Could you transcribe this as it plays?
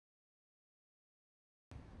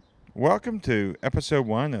Welcome to episode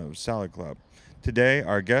 1 of Salad Club. Today,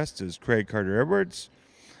 our guest is Craig Carter Edwards,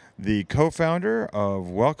 the co founder of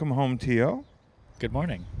Welcome Home TO. Good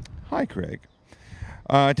morning. Hi, Craig.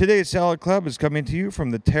 Today's Salad Club is coming to you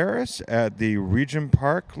from the terrace at the Regent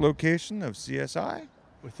Park location of CSI.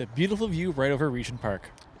 With a beautiful view right over Regent Park.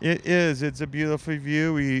 It is. It's a beautiful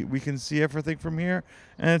view. We can see everything from here,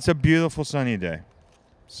 and it's a beautiful sunny day.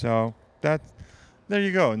 So there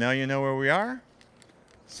you go. Now you know where we are.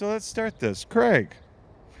 So let's start this. Craig,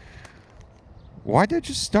 why did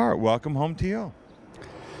you start Welcome Home TO?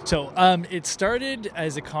 So it started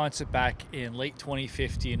as a concept back in late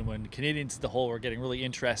 2015 when Canadians as a whole were getting really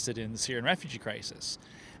interested in the Syrian refugee crisis.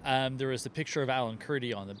 There was the picture of Alan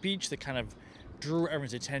Kurdi on the beach that kind of drew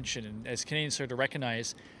everyone's attention. And as Canadians started to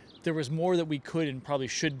recognize there was more that we could and probably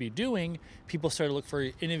should be doing, people started to look for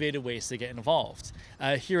innovative ways to get involved.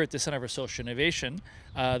 Here at the Center for Social Innovation,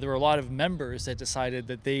 there were a lot of members that decided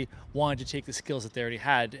that they wanted to take the skills that they already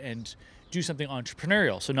had and do something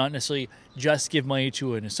entrepreneurial. So not necessarily just give money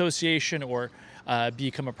to an association or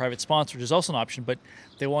become a private sponsor, which is also an option, but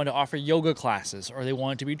they wanted to offer yoga classes, or they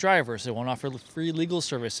wanted to be drivers, they want to offer free legal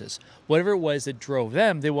services. Whatever it was that drove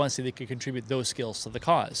them, they wanted to see they could contribute those skills to the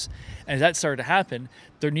cause. And as that started to happen,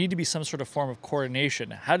 there needed to be some sort of form of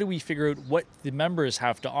coordination. How do we figure out what the members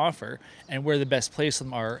have to offer and where the best place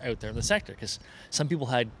them are out there in the sector? Because some people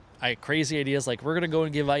had crazy ideas like, we're going to go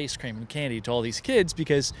and give ice cream and candy to all these kids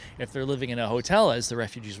because if they're living in a hotel, as the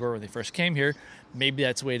refugees were when they first came here, maybe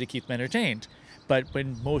that's a way to keep them entertained. But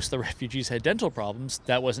when most of the refugees had dental problems,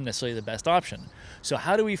 that wasn't necessarily the best option. So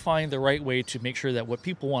how do we find the right way to make sure that what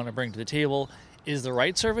people want to bring to the table is the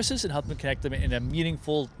right services and help them connect them in a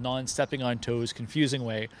meaningful, non-stepping on toes, confusing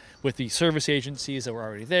way with the service agencies that were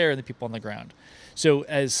already there and the people on the ground? So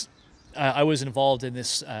as I was involved in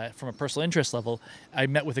this from a personal interest level, I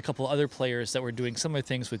met with a couple of other players that were doing similar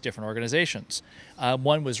things with different organizations.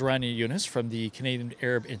 One was Rania Yunus from the Canadian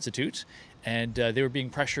Arab Institute, and they were being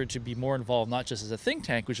pressured to be more involved, not just as a think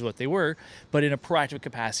tank, which is what they were, but in a proactive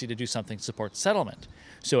capacity to do something to support the settlement.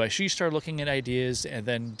 So as she started looking at ideas, and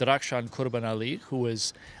then Darakshan Kurban Ali, who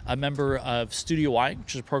was a member of Studio Y,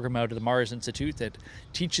 which is a program out of the Mars Institute that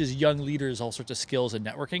teaches young leaders all sorts of skills and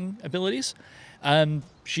networking abilities,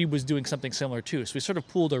 she was doing something similar too. So we sort of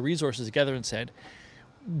pooled our resources together and said,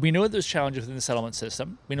 we know that there's challenges within the settlement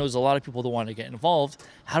system. We know there's a lot of people that want to get involved.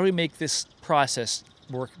 How do we make this process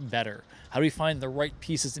work better? How do we find the right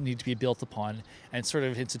pieces that need to be built upon and sort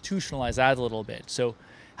of institutionalize that a little bit? So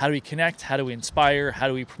how do we connect? How do we inspire? How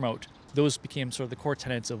do we promote? Those became sort of the core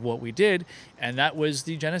tenets of what we did. And that was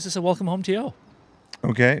the genesis of Welcome Home TO.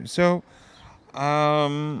 Okay, so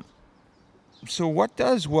what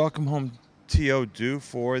does Welcome Home TO do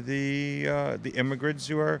for the immigrants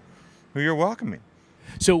who you're welcoming?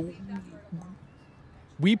 So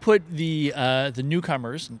we put the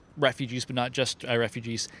newcomers, refugees, but not just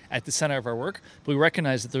refugees, at the center of our work. But we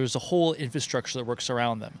recognize that there's a whole infrastructure that works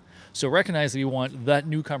around them. So recognize that we want that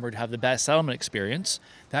newcomer to have the best settlement experience.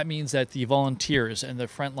 That means that the volunteers and the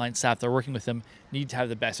frontline staff that are working with them need to have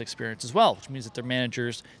the best experience as well, which means that their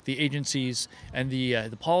managers, the agencies, and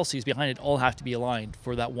the policies behind it all have to be aligned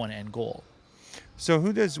for that one end goal. So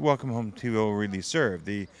who does Welcome Home TO really serve?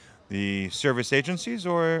 The service agencies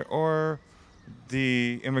or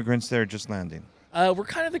the immigrants that are just landing? We're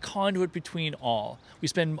kind of the conduit between all. We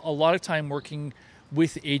spend a lot of time working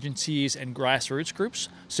with agencies and grassroots groups.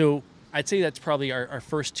 So I'd say that's probably our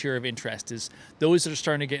first tier of interest is those that are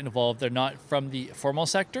starting to get involved. They're not from the formal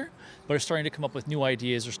sector, but are starting to come up with new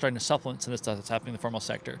ideas or starting to supplement some of the stuff that's happening in the formal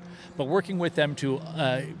sector. But working with them to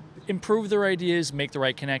improve their ideas, make the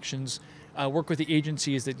right connections, work with the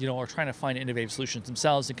agencies that are trying to find innovative solutions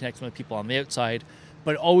themselves and connect them with people on the outside,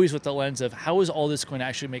 but always with the lens of how is all this going to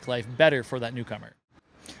actually make life better for that newcomer.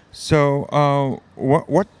 So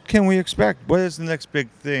what can we expect? What is the next big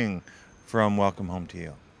thing from Welcome Home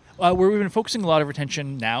TO? Where we've been focusing a lot of our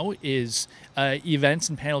attention now is events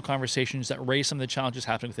and panel conversations that raise some of the challenges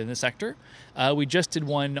happening within the sector. We just did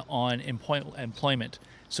one on employment,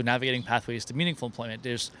 so navigating pathways to meaningful employment.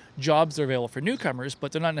 There's jobs that are available for newcomers,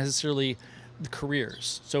 but they're not necessarily the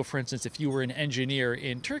careers. So for instance, if you were an engineer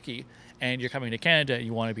in Turkey and you're coming to Canada and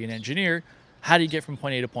you want to be an engineer, how do you get from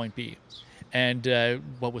point A to point B? And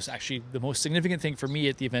what was actually the most significant thing for me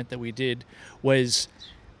at the event that we did was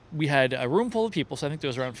we had a room full of people, so I think there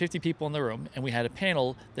was around 50 people in the room, and we had a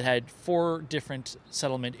panel that had 4 different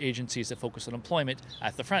settlement agencies that focus on employment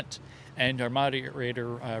at the front. And our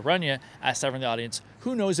moderator, Rania, asked everyone in the audience,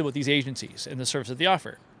 who knows about these agencies and the service that they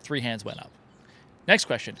offer? 3 hands went up. Next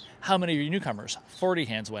question, how many of you newcomers? 40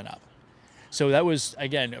 hands went up. So that was,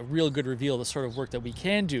 again, a real good reveal of the sort of work that we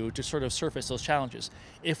can do to sort of surface those challenges.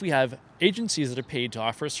 If we have agencies that are paid to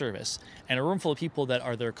offer a service and a room full of people that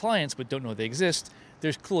are their clients but don't know they exist,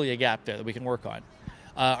 there's clearly a gap there that we can work on.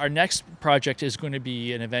 Our next project is going to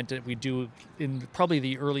be an event that we do in probably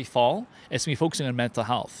the early fall. It's going to be focusing on mental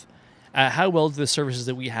health. How well do the services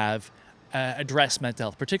that we have address mental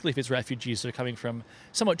health, particularly if it's refugees that are coming from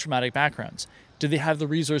somewhat traumatic backgrounds? Do they have the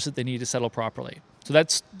resources that they need to settle properly? So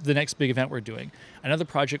that's the next big event we're doing. Another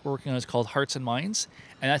project we're working on is called Hearts and Minds,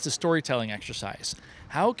 and that's a storytelling exercise.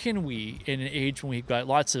 How can we, in an age when we've got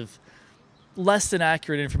lots of less than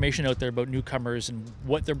accurate information out there about newcomers and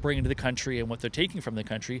what they're bringing to the country and what they're taking from the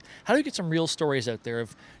country, how do we get some real stories out there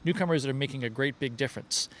of newcomers that are making a great big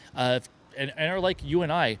difference? And are like you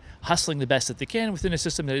and I, hustling the best that they can within a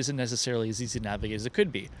system that isn't necessarily as easy to navigate as it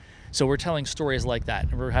could be. So we're telling stories like that.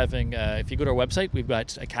 And we're having, if you go to our website, we've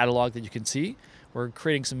got a catalog that you can see. We're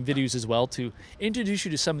creating some videos as well to introduce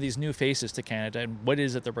you to some of these new faces to Canada and what it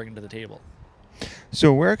is that they're bringing to the table.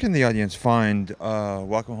 So where can the audience find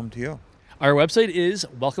Welcome Home TO? Our website is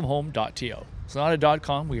welcomehome.to. It's not a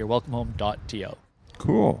 .com, we are welcomehome.to.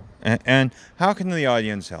 Cool. And how can the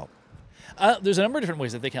audience help? There's a number of different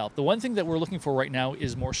ways that they can help. The one thing that we're looking for right now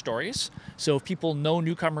is more stories. So if people know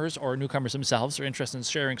newcomers or newcomers themselves are interested in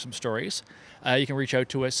sharing some stories, you can reach out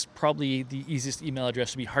to us. Probably the easiest email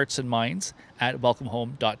address would be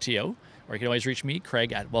heartsandminds@welcomehome.to, or you can always reach me,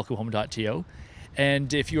 Craig@welcomehome.to.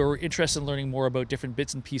 And if you're interested in learning more about different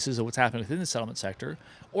bits and pieces of what's happening within the settlement sector,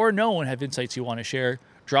 or know and have insights you want to share,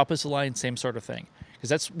 drop us a line, same sort of thing.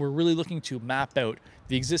 Because we're really looking to map out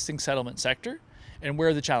the existing settlement sector and where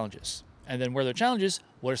are the challenges. And then where there are challenges,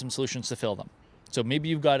 what are some solutions to fill them? So maybe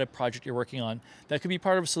you've got a project you're working on that could be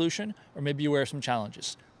part of a solution, or maybe you're aware of some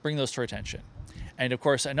challenges. Bring those to our attention. And of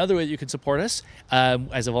course, another way that you can support us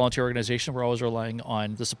as a volunteer organization, we're always relying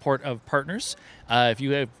on the support of partners. If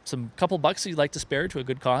you have some couple bucks that you'd like to spare to a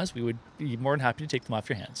good cause, we would be more than happy to take them off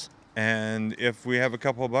your hands. And if we have a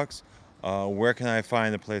couple of bucks, where can I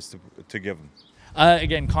find a place to give them?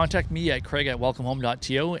 Again, contact me at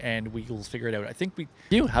Craig@welcomehome.to and we will figure it out. I think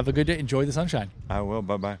you have a good day. Enjoy the sunshine. I will.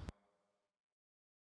 Bye-bye.